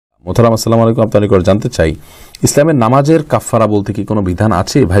মোহতারাম আসসালামু আলাইকুম, আপনার নিকট জানতে চাই ইসলামের নামাজের কাফফারা বলতে কি কোনো বিধান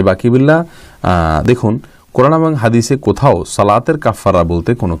আছে? ভাই বাকিবিল্লাহ, দেখুন কোরআন এবং হাদিসে কোথাও সালাতের কাফফারা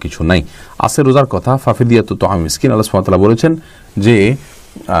বলতে কোনো কিছু নাই। আছে রোজার কথা, ফাফিদিয়াতু তাআম মিসকিন। আল্লাহ সুবহানাহু ওয়া তাআলা বলেছেন যে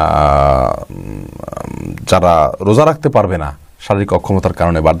যারা রোজা রাখতে পারবে না শারীরিক অক্ষমতার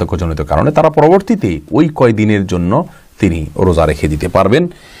কারণে, বার্ধক্যজনিত কারণে, তারা পরবর্তীতে ওই কয়দিনের জন্য তিনি রোজা রেখে দিতে পারবেন।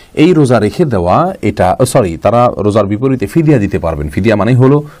 এই রোজা রেখে দেওয়া তারা রোজার বিপরীতে ফিদিয়া দিতে পারবেন। ফিদিয়া মানেই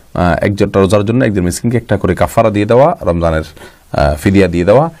হলো একটা রোজার জন্য একজন মিসকিনকে একটা করে কাফারা দিয়ে দেওয়া, রমজানের ফিদিয়া দিয়ে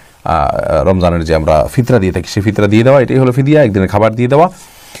দেওয়া, রমজানের যে আমরা ফিতরা দিয়ে থাকি সেই ফিতরা দিয়ে দেওয়া, এটাই হলো ফিদিয়া, একদিনের খাবার দিয়ে দেওয়া।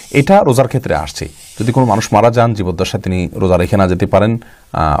 এটা রোজার ক্ষেত্রে আসছে। যদি কোনো মানুষ মারা যান, জীবদ্দশায় তিনি রোজা রেখে না যেতে পারেন,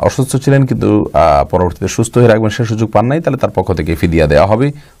 অসুস্থ ছিলেন কিন্তু পরবর্তীতে সুস্থ হয়ে রাখবেন, সে সুযোগ পান নাই, তাহলে তার পক্ষ থেকে ফিদিয়া দেওয়া হবে,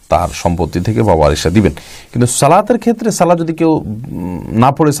 তার সম্পত্তি থেকে বা ওয়ারিশা দিবেন। কিন্তু সালাতের ক্ষেত্রে সালাত যদি কেউ না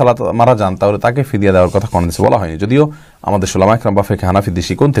পড়ে সালাত মারা যান, তাহলে তাকে ফিদিয়া দেওয়ার কথা কোন দেশে বলা হয়নি। যদিও আমাদের উলামা ইকরাম বা ফিকহে হানাফি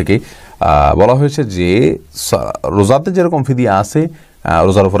দৃষ্টিকোণ থেকে বলা হয়েছে যে রোজাতে যেরকম ফিদিয়া আছে,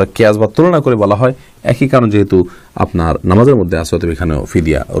 রোজার উপরে কিয়াস বা তুলনা করে বলা হয়, একই কারণ যেহেতু আপনার নামাজের মধ্যে আছে, অতএব এখানেও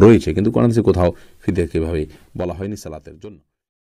ফিদিয়া রয়েছে। কিন্তু কোন দেশে কোথাও ফিদিয়া কিভাবে বলা হয়নি সালাতের জন্য।